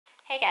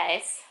Hey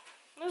guys.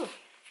 Ooh,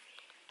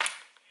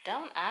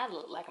 don't I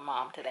look like a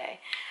mom today?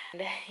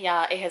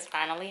 Y'all, it has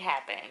finally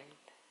happened.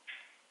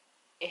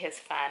 It has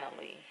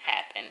finally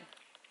happened.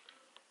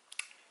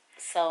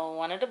 So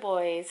one of the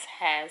boys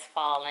has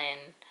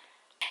fallen,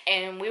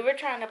 and we were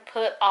trying to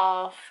put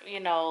off,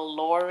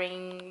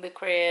 lowering the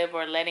crib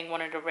or letting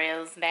one of the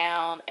rails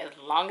down as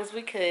long as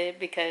we could,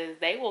 because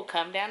they will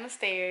come down the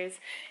stairs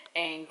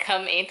and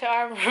come into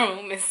our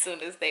room as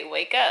soon as they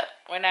wake up.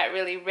 We're not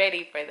really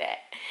ready for that.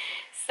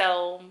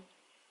 So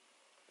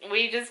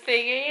we just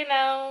figure,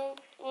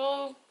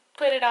 we'll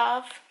put it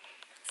off.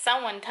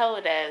 Someone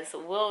told us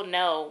we'll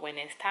know when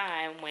it's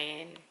time,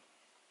 when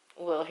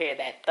we'll hear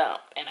that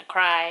thump and a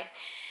cry.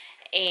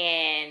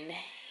 And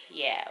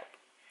yeah,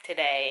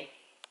 today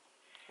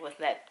was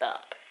that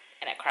thump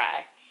and a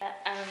cry.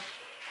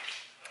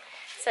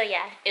 So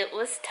yeah, it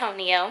was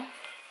Tonio.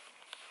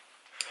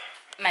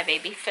 My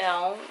baby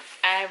fell.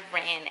 I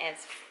ran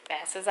as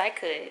fast as I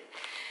could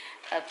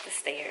up the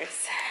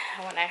stairs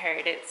when I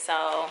heard it.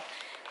 So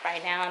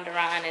right now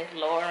Deron is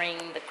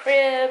lowering the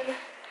crib.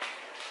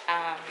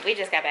 We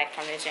just got back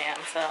from the gym,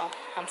 so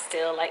I'm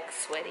still like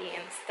sweaty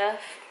and stuff.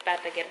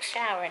 About to get a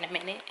shower in a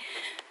minute.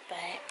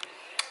 But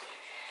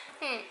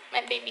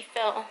my baby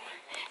fell.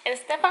 And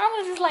Stefan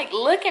was just like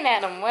looking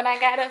at him when I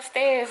got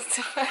upstairs.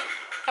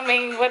 I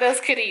mean, what else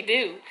could he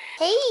do?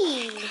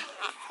 Hey.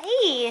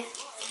 Hey.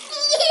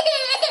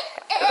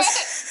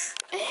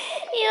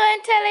 You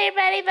want to tell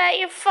everybody about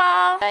your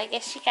fall? I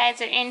guess you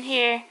guys are in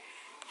here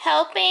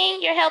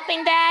helping. You're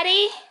helping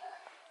Daddy?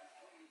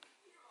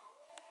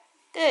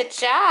 Good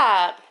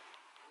job.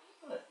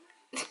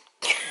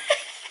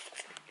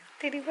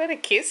 Did he want to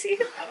kiss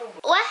you?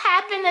 What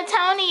happened to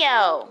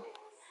Tonio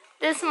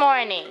this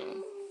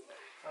morning?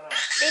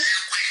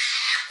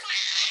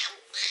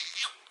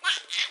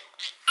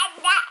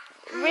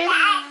 Really?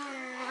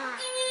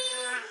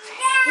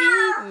 He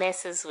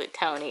messes with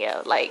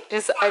Tonio, like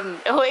just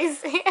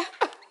annoys him.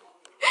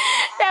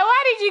 Now,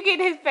 why did you get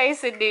his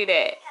face and do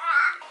that?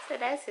 So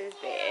that's his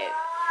bed.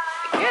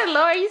 Good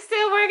Lord, you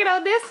still working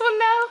on this one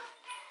though?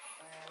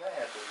 That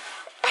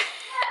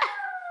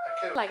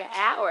happened. Like an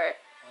hour. I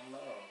know,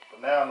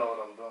 but now I know what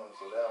I'm doing,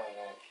 so that one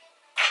won't.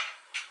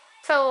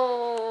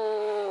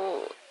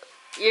 So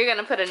you're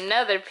gonna put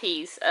another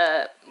piece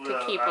up to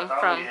keep him from. I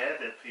thought we had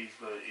that piece,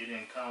 but it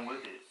didn't come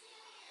with it.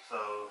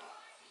 So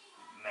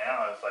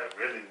now it's like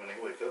really, when they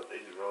wake up, they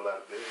just roll out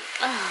of bed.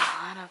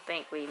 Oh, I don't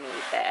think we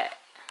need that.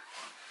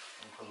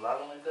 You put a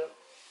lock on it though?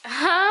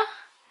 Huh?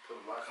 Put a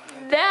lock on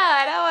it? No,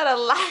 I don't want to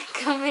lock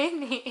him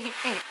in here.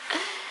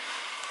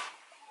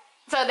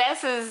 So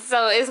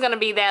so it's gonna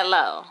be that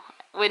low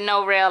with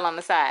no rail on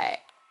the side.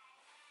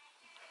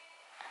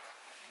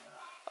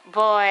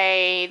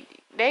 Boy,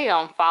 they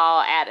gonna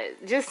fall out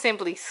of just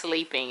simply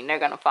sleeping. They're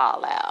gonna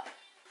fall out.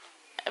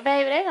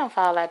 Baby, they gonna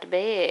fall out the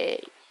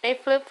bed. They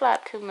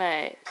flip-flop too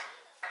much.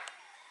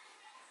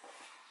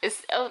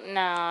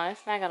 No,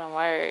 it's not gonna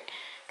work.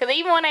 Cause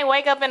even when they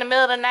wake up in the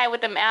middle of the night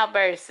with them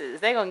outbursts,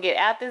 they gonna get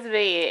out this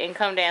bed and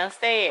come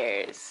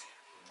downstairs.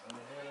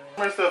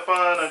 Come here,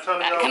 Stefan, and Tony.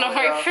 Not gonna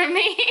work for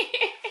me.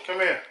 Come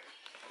here.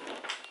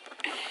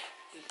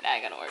 It's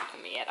not gonna work for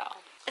me at all.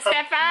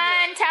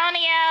 Stefan,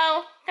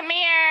 Tonio, come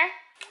here.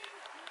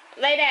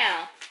 Lay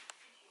down.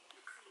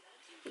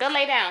 Go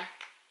lay down.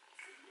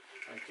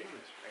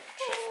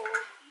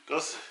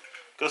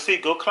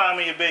 Go climb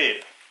in your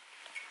bed.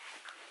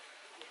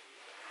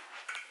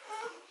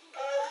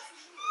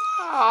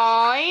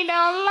 Oh, he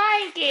don't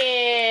like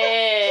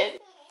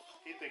it.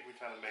 He think we're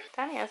trying to make.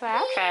 Tonio said,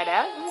 I'll try it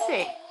out. Let me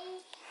see.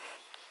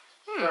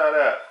 Try it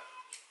out.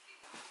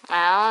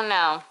 I don't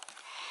know.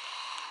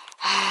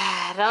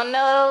 I don't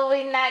know.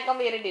 We're not gonna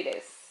be able to do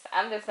this.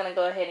 I'm just gonna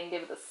go ahead and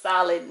give it a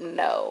solid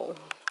no.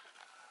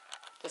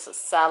 Just a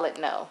solid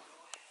no.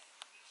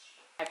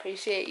 I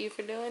appreciate you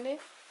for doing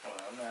this. Well,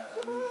 I'm not.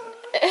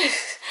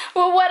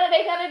 Well, what are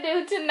they gonna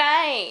do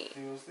tonight?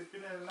 He was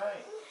sleeping in the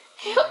night.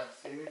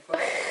 See me fall.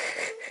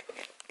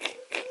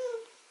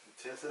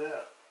 Test it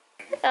out.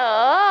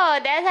 Oh,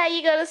 that's how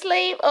you go to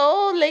sleep?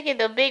 Oh, look at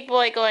the big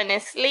boy going to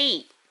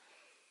sleep.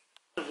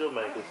 What's your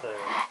main concern?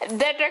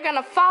 That they're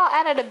gonna fall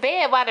out of the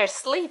bed while they're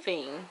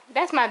sleeping.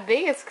 That's my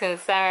biggest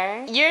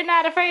concern. You're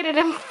not afraid of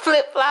them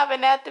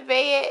flip-flopping out the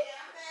bed?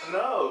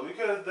 No,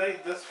 because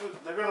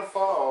they're gonna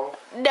fall.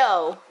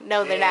 No,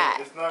 they're not.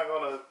 It's not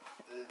gonna.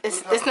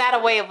 It's not a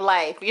way of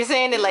life. You're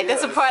saying it like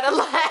that's a part of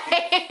life.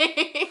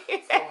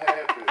 It's gonna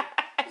happen.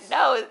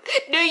 No,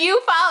 do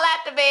you fall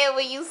out the bed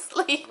when you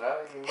sleep?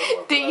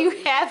 Do you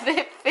have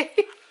that fear?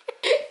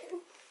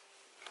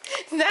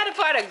 It's not a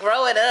part of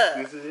growing up.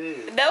 Yes, it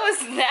is. No,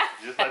 it's not.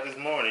 Just like this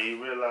morning, he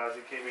realized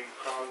he can't be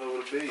crawling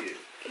over the bed.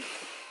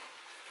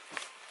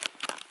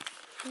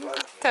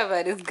 Talk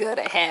about it's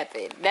gonna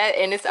happen.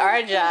 And it's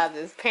our job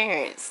as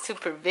parents to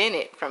prevent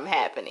it from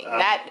happening,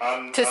 not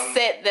to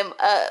set them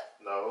up.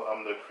 No,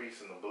 I'm the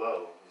crease in the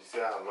blow. You see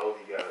how low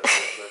he got it?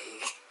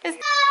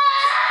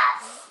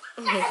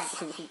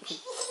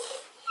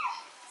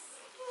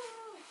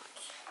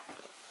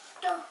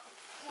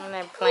 And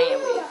they're playing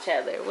with each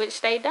other,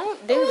 which they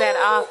don't do that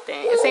often.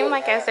 It seems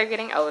like as they're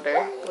getting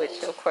older,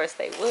 which of course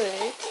they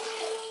would,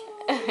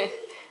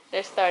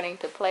 they're starting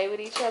to play with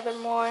each other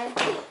more. I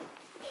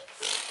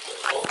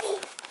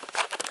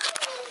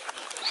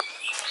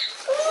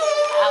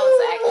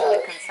was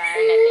actually concerned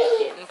that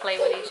they didn't play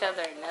with each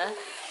other enough,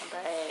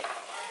 but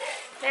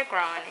they're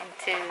growing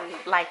into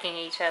liking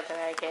each other,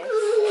 I guess.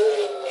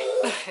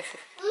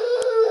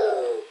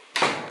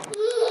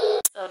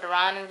 So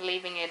Deron is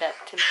leaving it up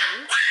to me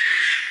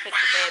to put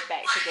the bed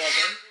back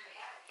together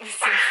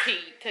since he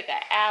took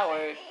an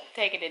hour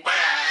taking it down.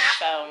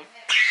 So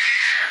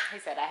he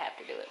said I have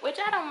to do it, which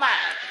I don't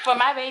mind. For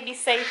my baby's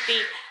safety,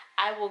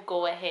 I will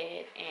go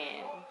ahead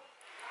and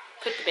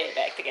put the bed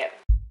back together.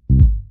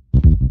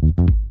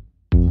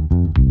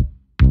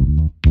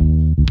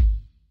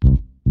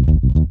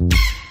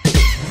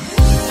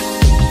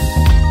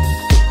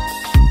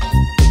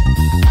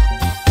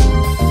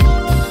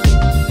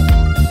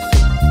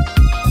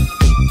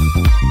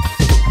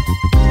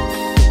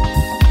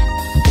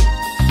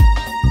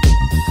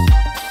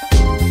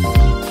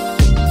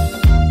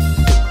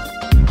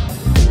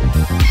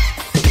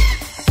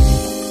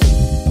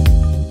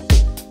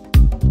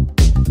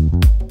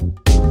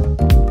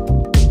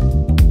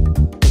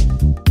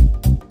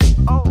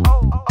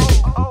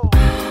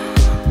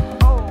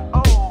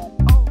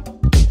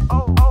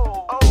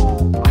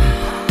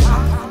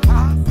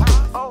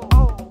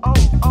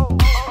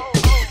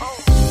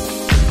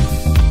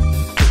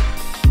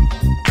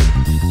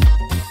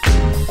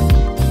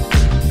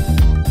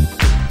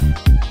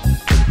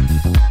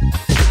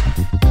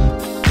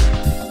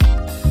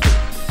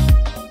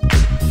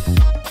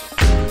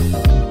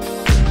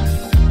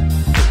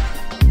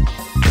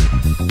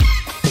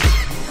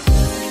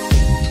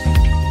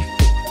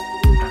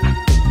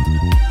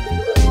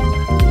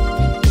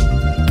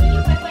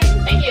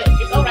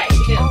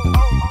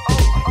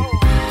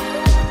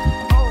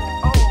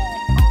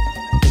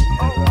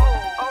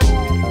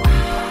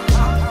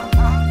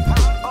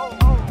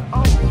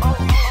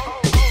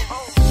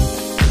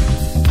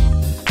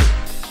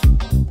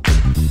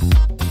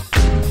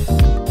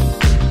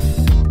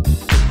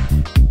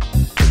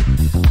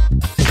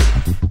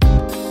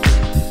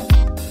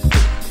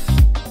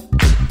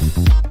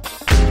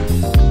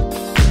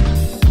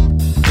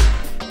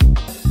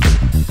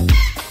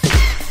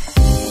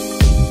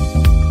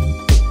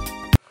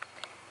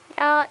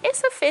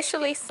 It's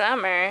officially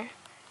summer,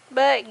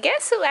 but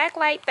guess who act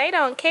like they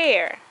don't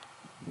care?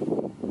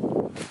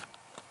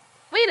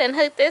 We done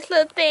hooked this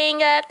little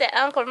thing up that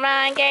Uncle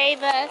Ron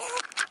gave us.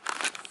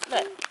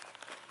 Look.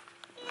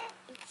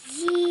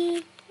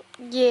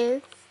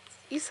 Yes.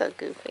 You so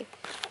goofy.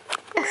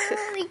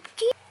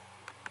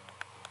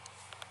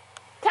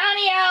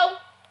 Tonio!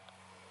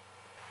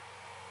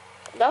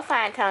 Go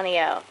find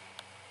Tonio.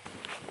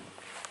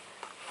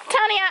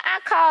 Tonio, I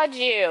called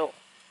you.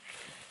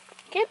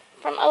 Get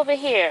from over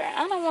here.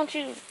 I don't want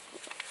you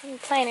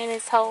playing in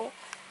this hole.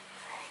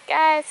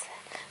 Guys,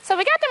 so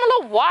we got them a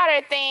little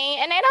water thing,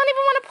 and they don't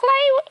even want to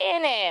play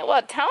in it.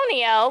 Well,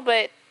 Tonio,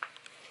 but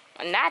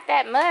not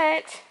that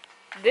much.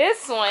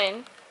 This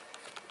one,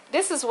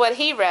 this is what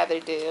he'd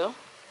rather do.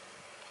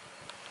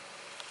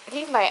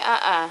 He's like,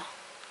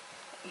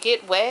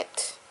 get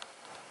wet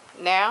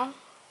now.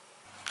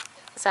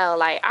 So,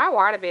 like, our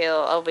water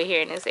bill over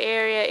here in this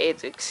area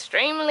is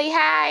extremely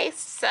high,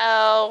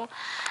 so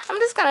I'm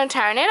just gonna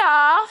turn it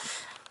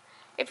off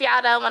if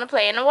y'all don't want to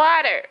play in the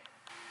water.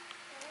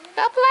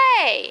 Go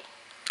play.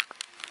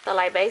 So,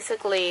 like,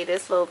 basically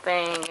this little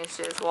thing is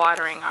just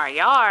watering our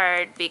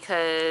yard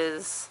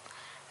because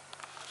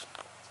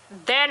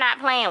they're not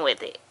playing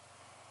with it.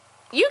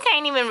 You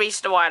can't even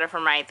reach the water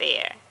from right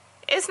there.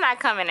 It's not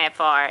coming that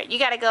far. You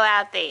gotta go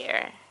out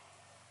there.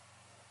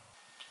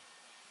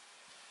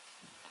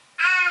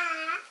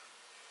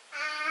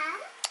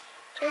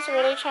 Just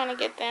really trying to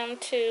get them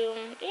to,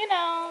 you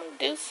know,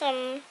 do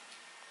some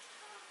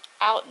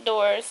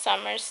outdoor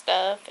summer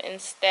stuff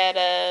instead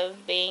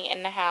of being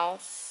in the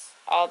house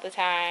all the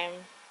time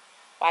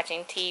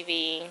watching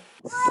TV.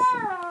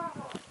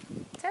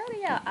 Tell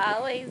me, y'all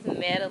always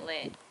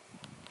meddling.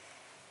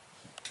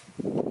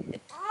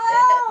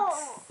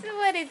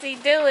 What is he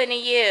doing to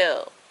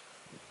you?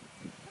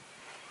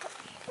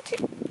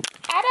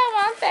 I don't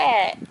want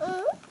that.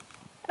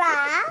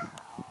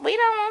 We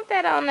don't want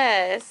that on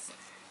us.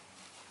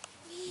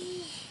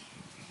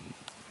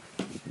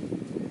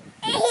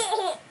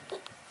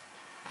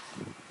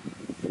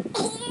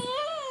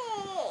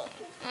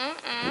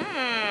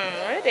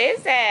 What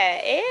is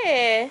that?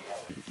 Ew.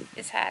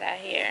 It's hot out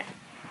here.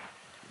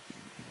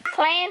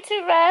 Playing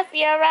too rough,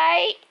 you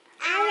alright?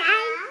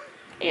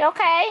 You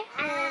okay?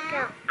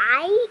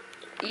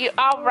 You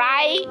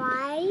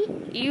alright?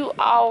 You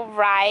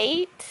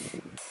alright?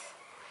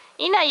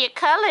 You know your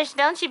colors,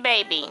 don't you,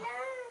 baby?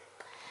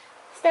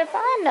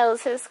 Stefan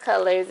knows his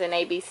colors and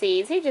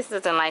ABCs. He just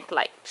doesn't like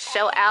to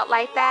show out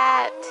like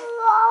that.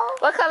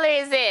 What color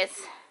is this?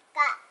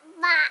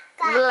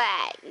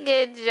 Black.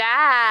 Good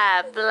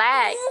job.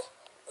 Black.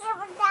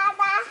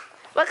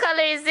 What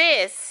color is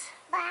this?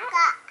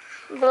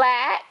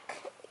 Black.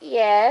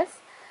 Yes.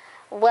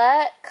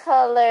 What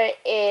color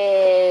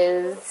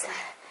is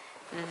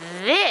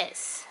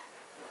this?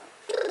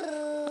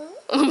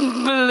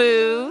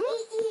 Blue.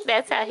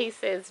 That's how he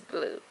says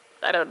blue.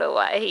 I don't know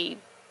why he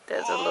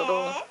does a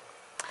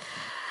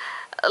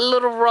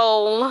little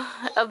roll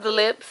of the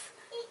lips.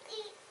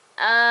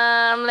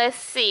 Let's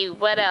see,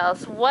 what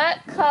else?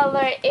 What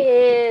color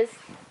is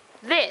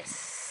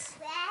this?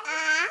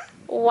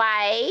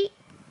 White.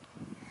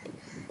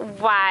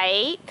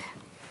 White.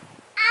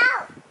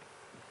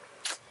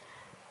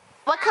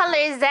 What color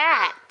is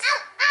that?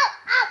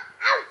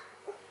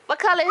 What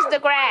color is the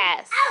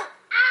grass?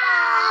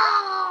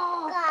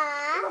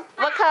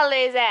 What color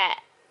is that?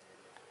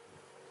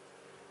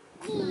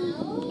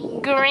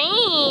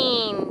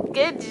 Green.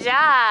 Good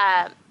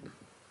job.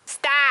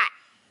 Stop.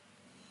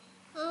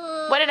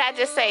 What did I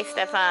just say,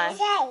 Stefan?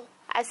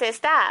 I said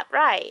stop,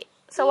 right.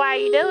 So why are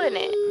you doing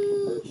it?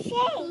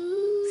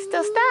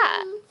 Still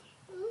stop.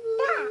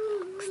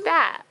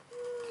 Stop.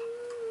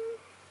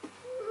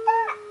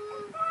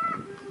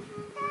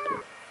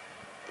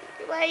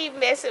 Why are you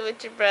messing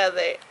with your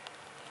brother?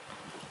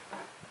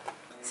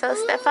 So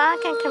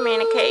Stefan can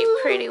communicate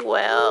pretty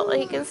well.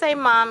 He can say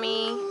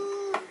mommy.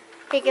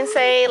 He can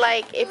say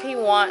like if he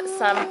wants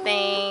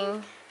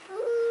something.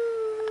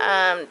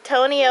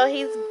 Tonio,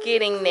 he's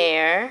getting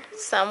there.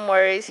 Some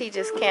words he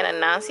just can't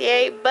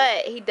enunciate,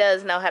 but he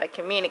does know how to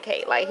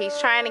communicate. Like he's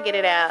trying to get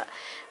it out.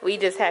 We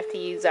just have to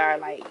use our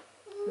like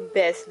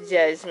best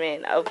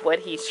judgment of what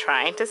he's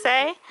trying to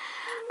say.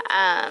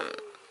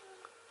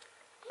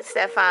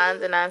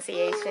 Stefan's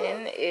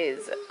enunciation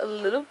is a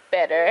little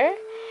better.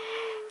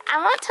 I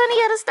want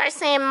Tonio to start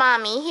saying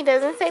mommy. He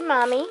doesn't say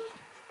mommy.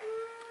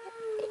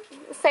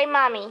 Say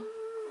mommy.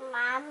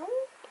 Mommy.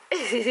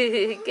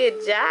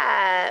 Good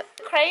job.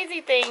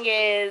 Crazy thing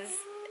is,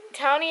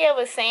 Tonio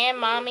was saying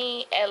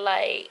mommy at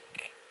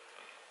like,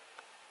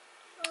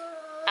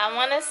 I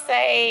want to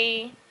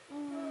say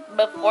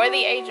before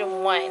the age of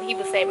 1, he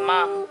would say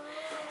mom.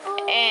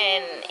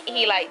 And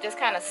he like just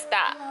kind of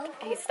stopped.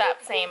 He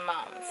stopped saying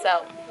mom.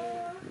 So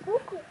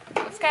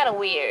it's kind of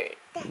weird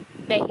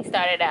that he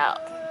started out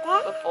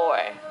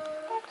before.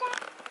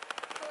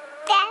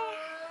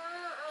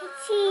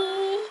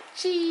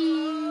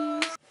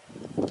 Cheese.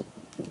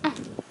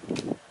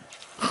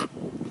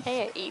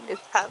 Hey, eat this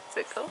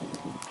popsicle.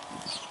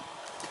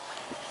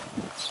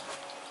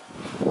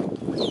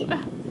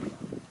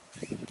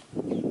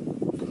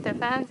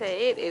 Stefan said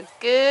it is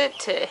good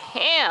to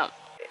him.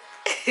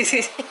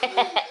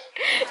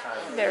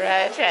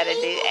 Deron trying to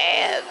do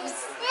abs.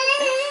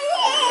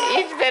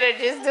 You better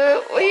just do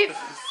it. Wait,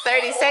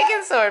 30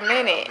 seconds or a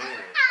minute?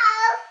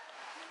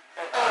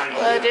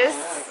 Well, just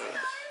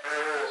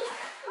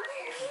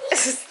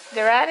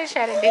Deron is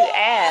trying to do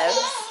abs.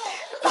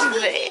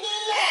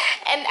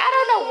 And I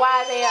don't know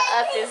why they are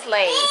up this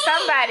late.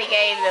 Somebody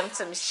gave them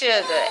some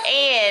sugar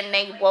and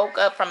they woke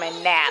up from a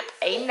nap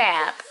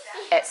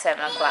at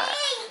 7 o'clock.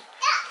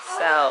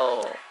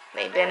 So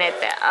they've been at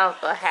their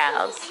uncle's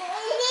house.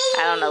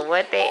 I don't know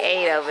what they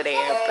ate over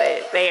there,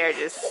 but they are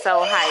just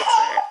so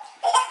hyper.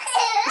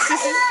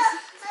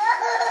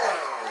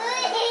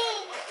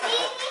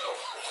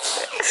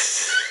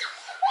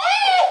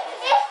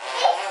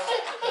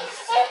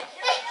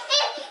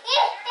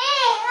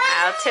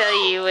 I'll tell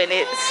you when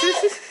it's...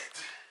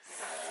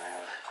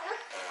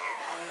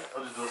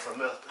 I'll just do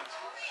something else.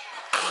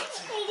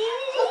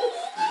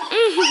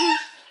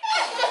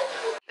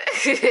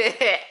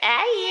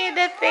 I end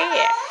up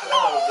there.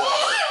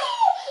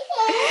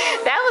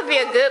 That would be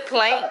a good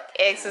plank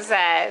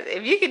exercise.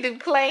 If you could do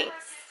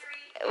planks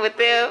with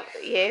them,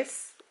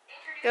 yes.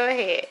 Go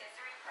ahead.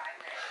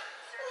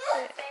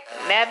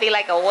 That'd be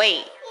like a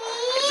weight.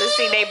 Let's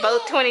see, they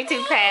both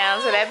 22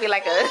 pounds, so that'd be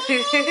like a...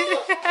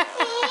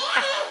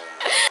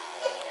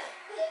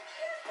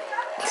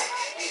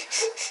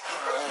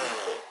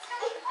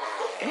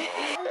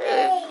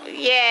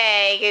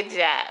 Yay, good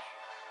job.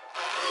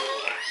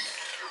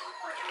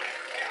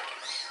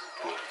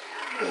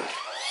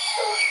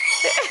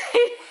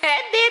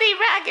 Did he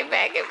rock it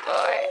back and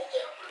forth?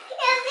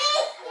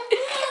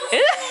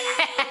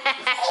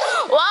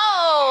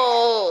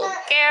 Whoa,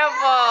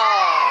 careful.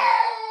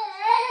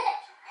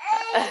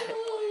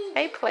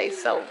 They play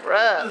so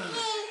rough.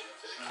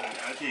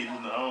 I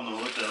don't know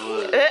what that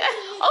was.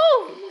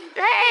 Oh,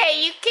 hey,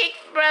 you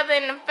kicked brother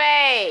in the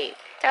face.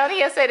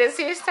 Tonio said it's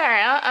his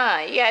turn.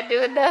 You gotta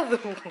do another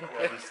one.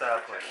 Yeah, we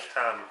stop playing.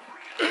 Time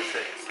 30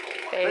 seconds.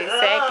 30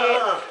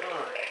 seconds.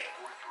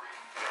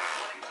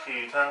 Can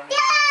you time me?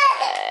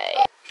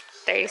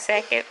 30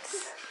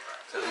 seconds.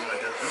 Tell me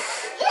what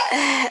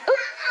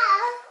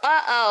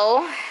Uh-oh.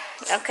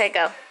 Okay,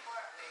 go.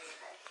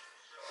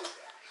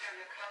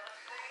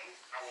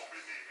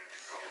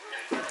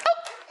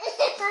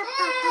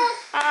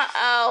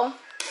 Uh-oh.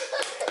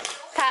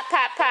 Pop,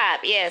 pop, pop.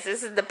 Yes,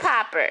 this is the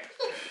popper.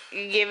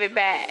 You give it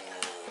back.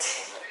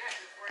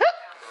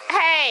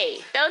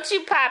 Hey, don't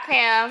you pop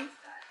him.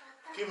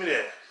 Give me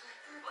that.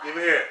 Give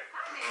me here.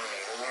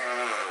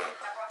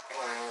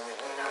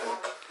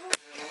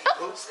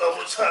 Oops, I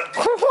was trying to...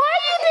 Why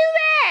you do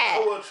that?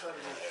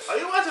 that? Are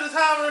you watching the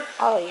timer?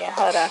 Oh yeah,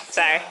 hold on.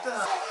 Sorry.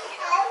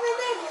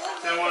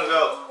 10 more to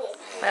go.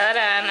 Hold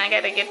on, I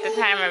gotta get the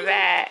timer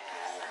back.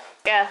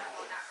 Go.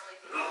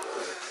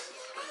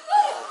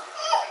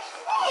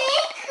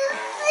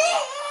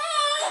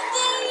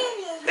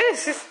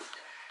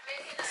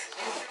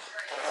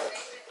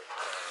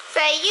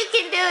 Say you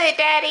can do it,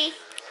 Daddy.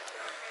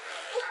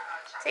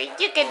 Say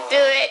you can do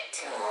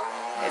it.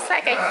 It's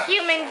like a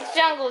human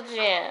jungle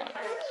gym.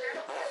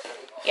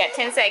 You got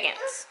 10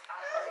 seconds.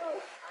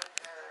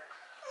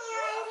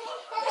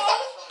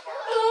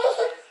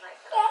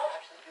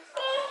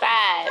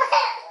 5,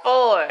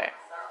 4,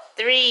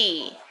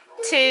 3,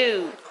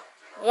 2,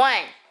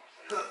 1.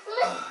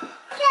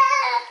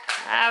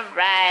 All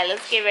right,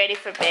 let's get ready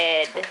for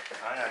bed.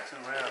 I got 2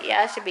 rounds.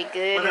 Y'all should be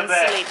good and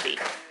sleepy.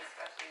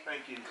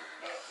 Thank you.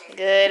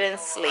 Good and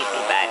sleepy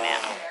by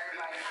now.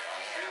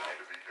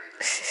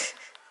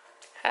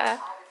 Huh?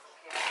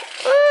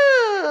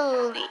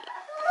 Ooh, look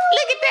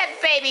at that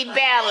baby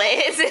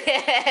balance.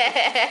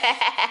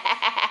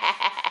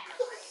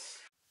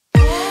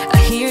 I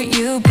hear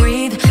you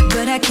breathe,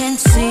 but I can't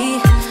see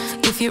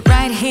if you're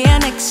right here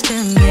next to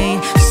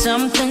me.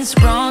 Something's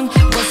wrong,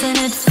 wasn't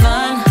it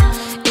fun?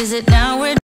 Is it now?